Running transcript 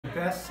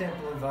best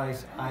simple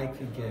advice I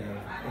could give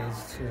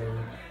is to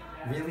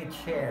really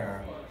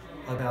care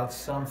about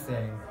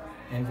something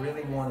and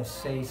really want to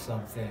say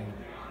something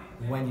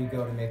when you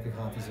go to make a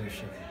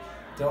composition.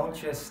 Don't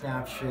just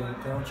snap shoot,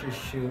 don't just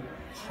shoot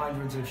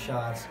hundreds of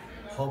shots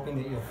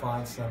hoping that you'll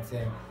find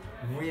something.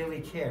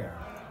 Really care.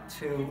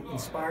 To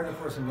inspire the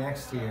person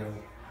next to you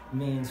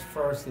means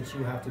first that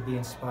you have to be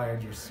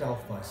inspired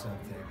yourself by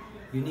something.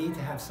 You need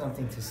to have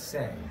something to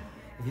say.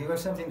 If you have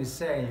something to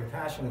say and you're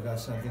passionate about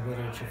something,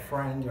 whether it's your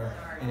friend or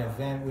an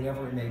event,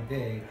 whatever it may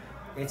be,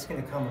 it's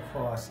going to come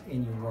across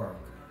in your work.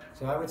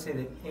 So I would say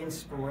that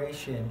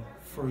inspiration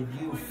for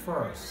you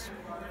first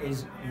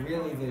is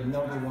really the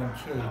 #1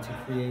 key to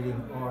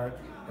creating art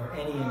or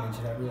any image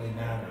that really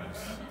matters.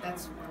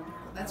 That's wonderful.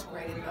 That's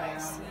great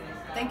advice.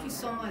 Thank you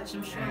so much.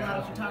 I'm sure a lot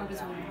of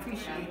photographers will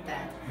appreciate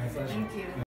that. My pleasure. Thank you.